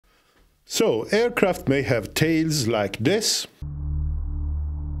So, aircraft may have tails like this,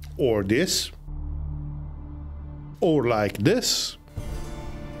 or this, or like this.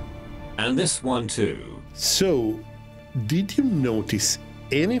 And this one too. So, did you notice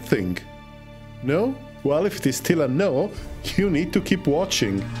anything? No? Well, if it is still a no, you need to keep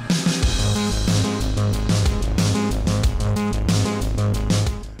watching.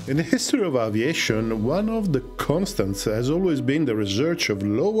 In the history of aviation, one of the constants has always been the research of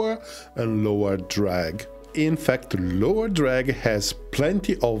lower and lower drag. In fact, lower drag has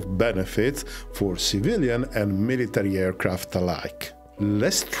plenty of benefits for civilian and military aircraft alike.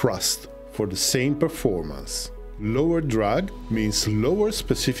 Less thrust for the same performance. Lower drag means lower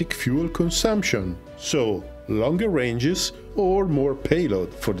specific fuel consumption, so longer ranges or more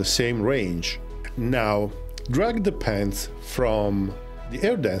payload for the same range. Now, drag depends from the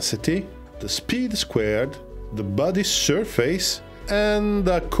air density, the speed squared, the body's surface, and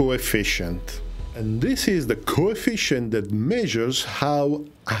the coefficient. And this is the coefficient that measures how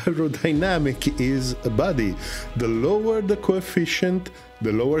aerodynamic is a body. The lower the coefficient,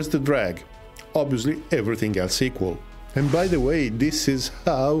 the lower is the drag. Obviously, everything else equal. And by the way, this is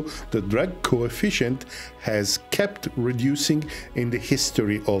how the drag coefficient has kept reducing in the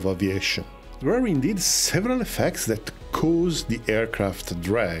history of aviation. There are indeed several effects that cause the aircraft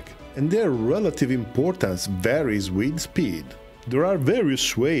drag, and their relative importance varies with speed. There are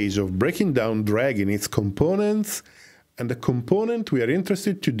various ways of breaking down drag in its components, and the component we are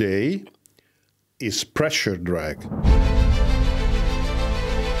interested today is pressure drag.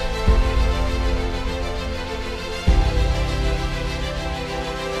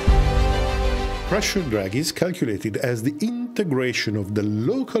 Pressure drag is calculated as the integration of the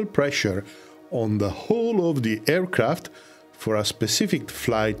local pressure on the whole of the aircraft for a specific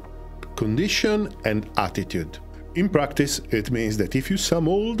flight condition and attitude. In practice, it means that if you sum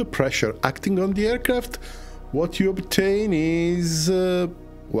all the pressure acting on the aircraft, what you obtain is,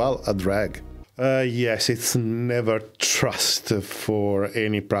 well, a drag. Yes, it's never thrust for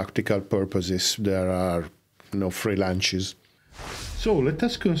any practical purposes. There are no free lunches. So let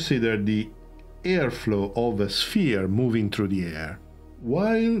us consider the airflow of a sphere moving through the air.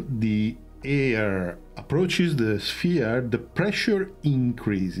 While the air approaches the sphere, the pressure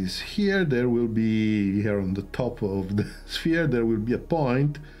increases. Here on the top of the sphere, there will be a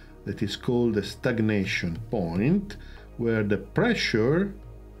point that is called a stagnation point, where the pressure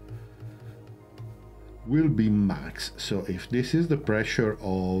will be max. So if this is the pressure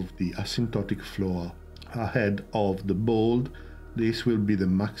of the asymptotic flow ahead of the ball, this will be the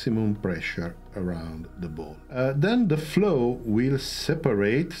maximum pressure around the ball. Then the flow will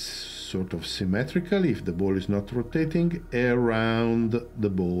separate sort of symmetrically, if the ball is not rotating, around the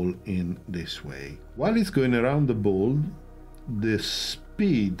ball in this way. While it's going around the ball, the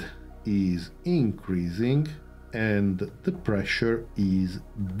speed is increasing and the pressure is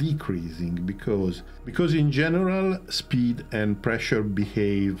decreasing because in general speed and pressure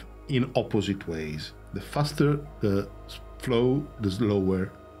behave in opposite ways. The faster the flow, the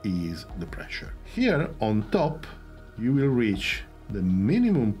slower is the pressure. Here on top you will reach the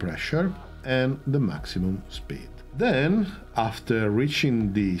minimum pressure and the maximum speed. Then, after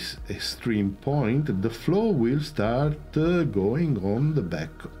reaching this extreme point, the flow will start going on the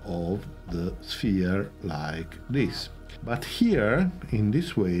back of the sphere like this. But here, in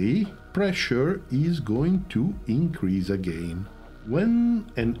this way, pressure is going to increase again. When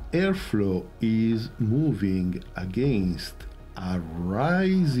an airflow is moving against a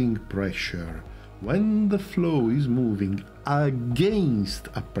rising pressure, when the flow is moving against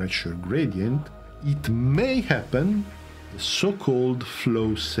a pressure gradient, it may happen the so-called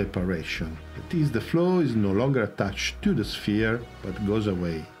flow separation. That is, the flow is no longer attached to the sphere, but goes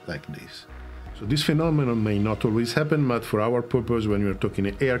away like this. So this phenomenon may not always happen, but for our purpose, when we're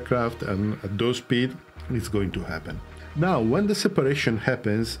talking aircraft and at those speed, it's going to happen. Now, when the separation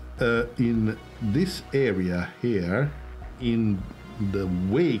happens in this area here, in the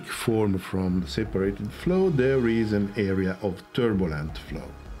wake formed from the separated flow, there is an area of turbulent flow.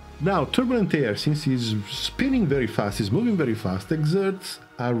 Now, turbulent air, since it's spinning very fast, is moving very fast, exerts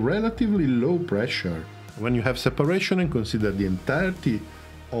a relatively low pressure. When you have separation and consider the entirety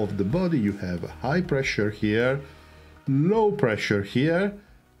of the body, you have high pressure here, low pressure here,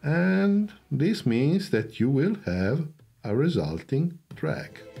 and this means that you will have a resulting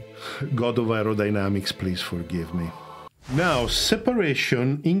drag. God of aerodynamics, please forgive me. Now,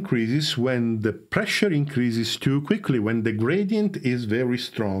 separation increases when the pressure increases too quickly, when the gradient is very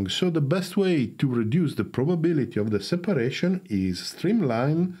strong. So the best way to reduce the probability of the separation is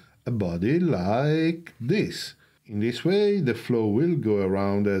streamline a body like this. In this way, the flow will go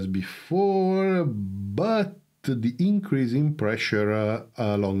around as before, but the increase in pressure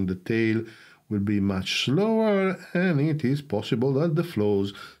along the tail will be much slower, and it is possible that the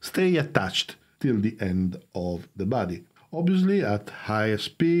flows stay attached till the end of the body. Obviously at higher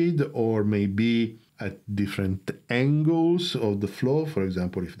speed, or maybe at different angles of the flow. For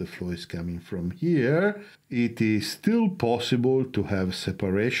example, if the flow is coming from here, it is still possible to have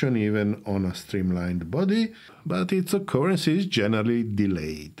separation even on a streamlined body, but its occurrence is generally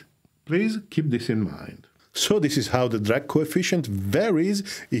delayed. Please keep this in mind. So this is how the drag coefficient varies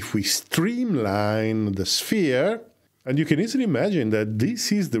if we streamline the sphere. And you can easily imagine that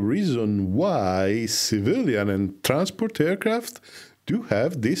this is the reason why civilian and transport aircraft do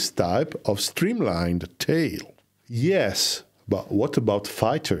have this type of streamlined tail. Yes, but what about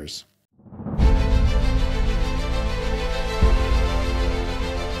fighters?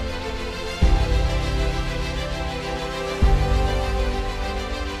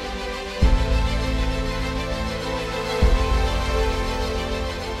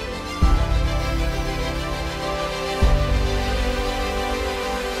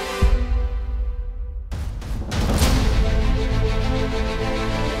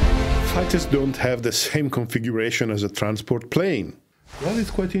 Fighters don't have the same configuration as a transport plane. Well,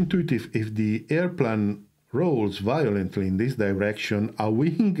 it's quite intuitive. If the airplane rolls violently in this direction, a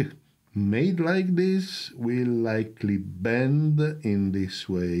wing made like this will likely bend in this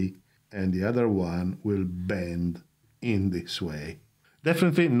way, and the other one will bend in this way.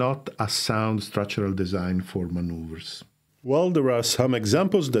 Definitely not a sound structural design for maneuvers. Well, there are some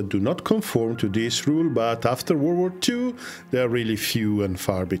examples that do not conform to this rule, but after World War II, they are really few and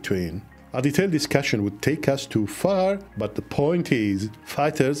far between. A detailed discussion would take us too far, but the point is,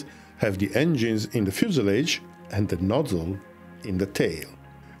 fighters have the engines in the fuselage and the nozzle in the tail.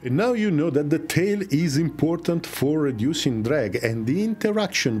 And now you know that the tail is important for reducing drag, and the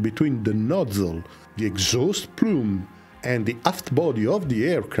interaction between the nozzle, the exhaust plume, and the aft body of the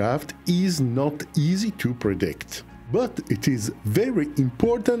aircraft is not easy to predict. But it is very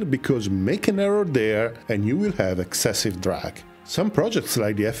important, because make an error there and you will have excessive drag. Some projects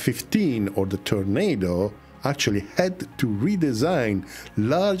like the F-15 or the Tornado actually had to redesign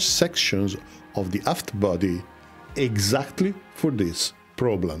large sections of the aft body exactly for this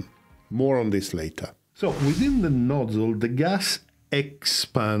problem. More on this later. So within the nozzle, the gas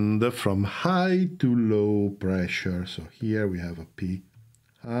expands from high to low pressure. So here we have a P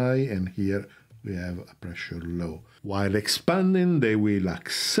high, and here we have a pressure low. While expanding, they will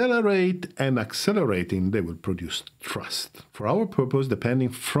accelerate, and accelerating, they will produce thrust. For our purpose, depending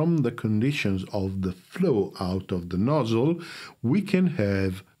from the conditions of the flow out of the nozzle, we can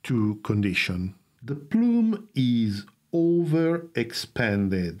have two conditions. The plume is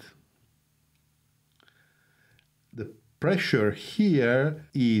overexpanded. The pressure here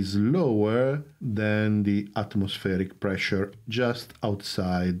is lower than the atmospheric pressure just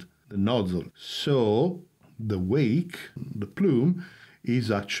outside the nozzle. So the wake, the plume,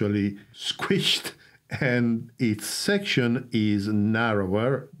 is actually squished, and its section is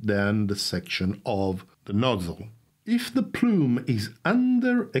narrower than the section of the nozzle. If the plume is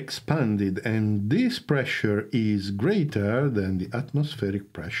underexpanded and this pressure is greater than the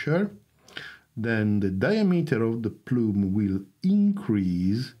atmospheric pressure, then the diameter of the plume will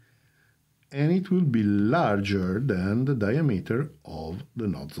increase, and it will be larger than the diameter of the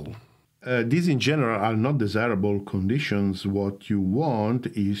nozzle. These in general are not desirable conditions. What you want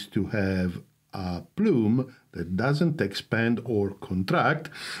is to have a plume that doesn't expand or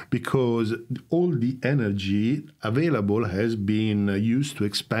contract, because all the energy available has been used to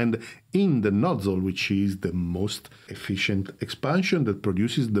expand in the nozzle, which is the most efficient expansion that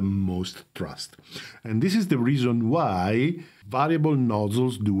produces the most thrust. And this is the reason why variable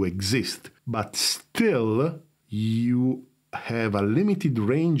nozzles do exist, but still you have a limited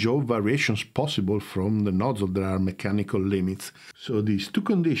range of variations possible from the nozzle. There are mechanical limits. So these two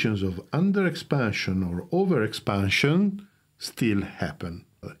conditions of underexpansion or overexpansion still happen.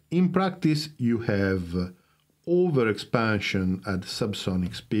 In practice, you have overexpansion at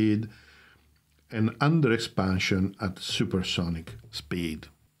subsonic speed and underexpansion at supersonic speed.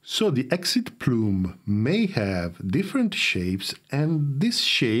 So the exit plume may have different shapes, and this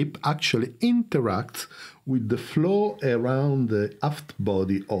shape actually interacts with the flow around the aft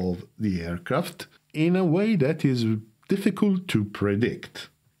body of the aircraft in a way that is difficult to predict.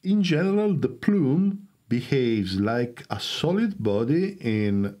 In general, the plume behaves like a solid body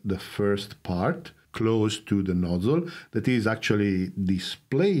in the first part, close to the nozzle, that is actually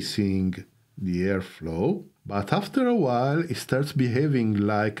displacing the airflow, but after a while it starts behaving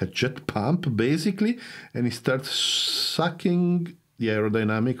like a jet pump basically, and it starts sucking the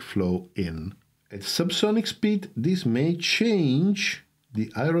aerodynamic flow in. At subsonic speed, this may change the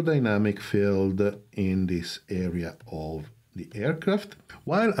aerodynamic field in this area of the aircraft,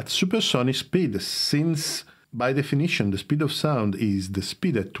 while at supersonic speed, since by definition the speed of sound is the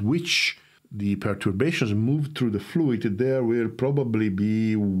speed at which the perturbations move through the fluid, there will probably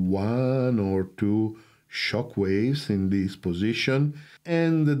be 1 or 2 shock waves in this position,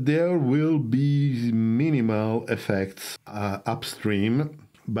 and there will be minimal effects upstream,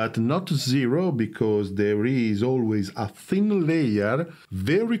 but not zero, because there is always a thin layer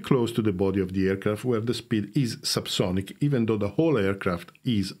very close to the body of the aircraft where the speed is subsonic, even though the whole aircraft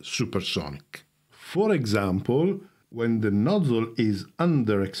is supersonic. For example, when the nozzle is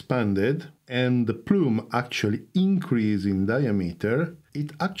underexpanded and the plume actually increases in diameter,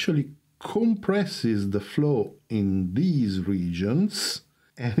 it actually compresses the flow in these regions,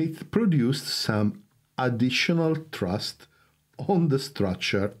 and it produces some additional thrust on the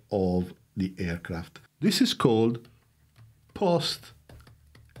structure of the aircraft. This is called post-exit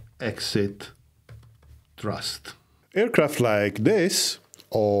thrust. Aircraft like this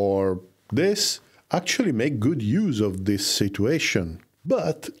or this actually make good use of this situation,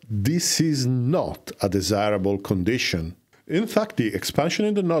 but this is not a desirable condition. In fact, the expansion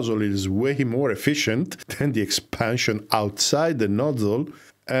in the nozzle is way more efficient than the expansion outside the nozzle,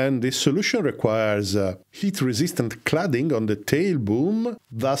 and this solution requires heat-resistant cladding on the tail boom,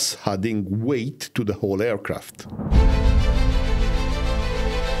 thus adding weight to the whole aircraft.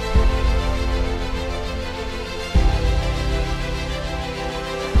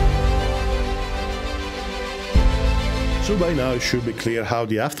 So by now it should be clear how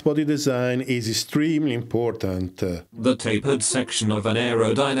the aft body design is extremely important. The tapered section of an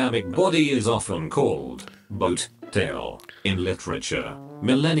aerodynamic body is often called boat tail in literature.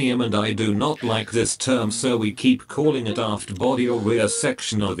 Millennium and I do not like this term, so we keep calling it aft body or rear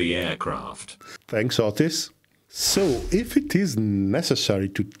section of the aircraft. Thanks, Otis. So, if it is necessary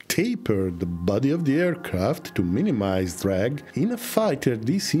to taper the body of the aircraft to minimize drag, in a fighter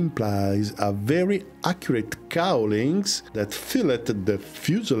this implies a very accurate cowlings that fillet the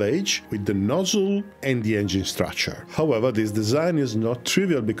fuselage with the nozzle and the engine structure. However, this design is not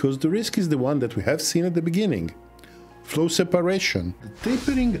trivial because the risk is the one that we have seen at the beginning. Flow separation. The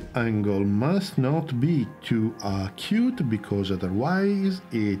tapering angle must not be too acute because otherwise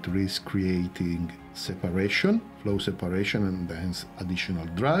it risks creating separation, flow separation, and hence additional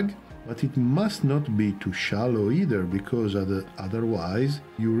drag. But it must not be too shallow either, because otherwise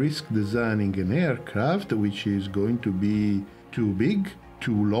you risk designing an aircraft which is going to be too big,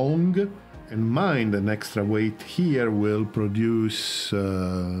 too long, and mind an extra weight here will produce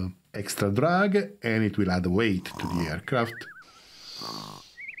extra drag, and it will add weight to the aircraft.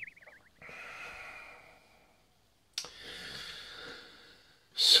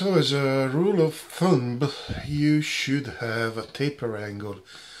 So as a rule of thumb, you should have a taper angle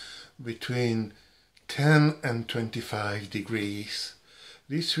between 10 and 25 degrees.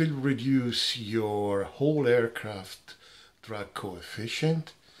 This will reduce your whole aircraft drag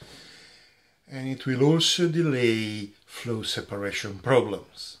coefficient, and it will also delay flow separation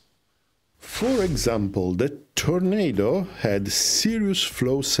problems. For example, the Tornado had serious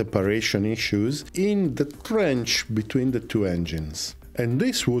flow separation issues in the trench between the two engines. And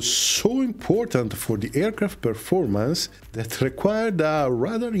this was so important for the aircraft performance that required a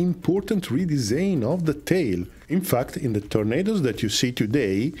rather important redesign of the tail. In fact, in the Tornadoes that you see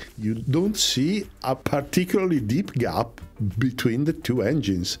today, you don't see a particularly deep gap between the two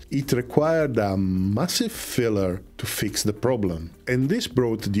engines. It required a massive filler to fix the problem. And this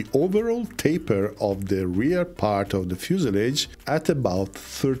brought the overall taper of the rear part of the fuselage at about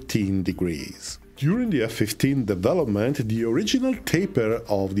 13 degrees. During the F-15 development, the original taper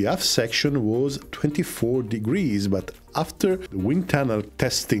of the aft section was 24 degrees, but after the wind tunnel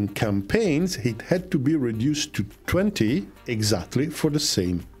testing campaigns, it had to be reduced to 20 exactly for the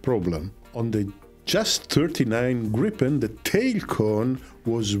same problem. On the Just 39 Gripen, the tail cone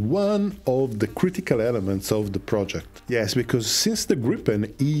was one of the critical elements of the project. Yes, because since the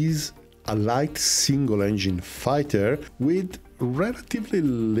Gripen is a light single-engine fighter with relatively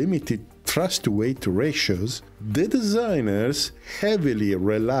limited thrust-to-weight ratios, the designers heavily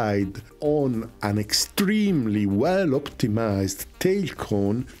relied on an extremely well-optimized tail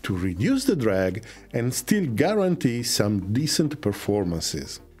cone to reduce the drag and still guarantee some decent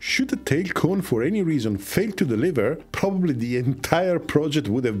performances. Should the tail cone for any reason fail to deliver, probably the entire project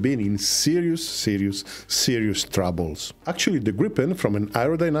would have been in serious troubles. Actually, the Gripen, from an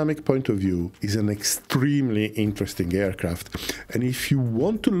aerodynamic point of view, is an extremely interesting aircraft, and if you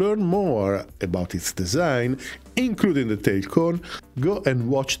want to learn more about its design, including the tail cone, go and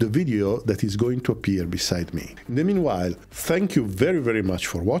watch the video that is going to appear beside me. In the meanwhile, thank you very much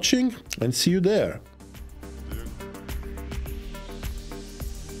for watching, and see you there.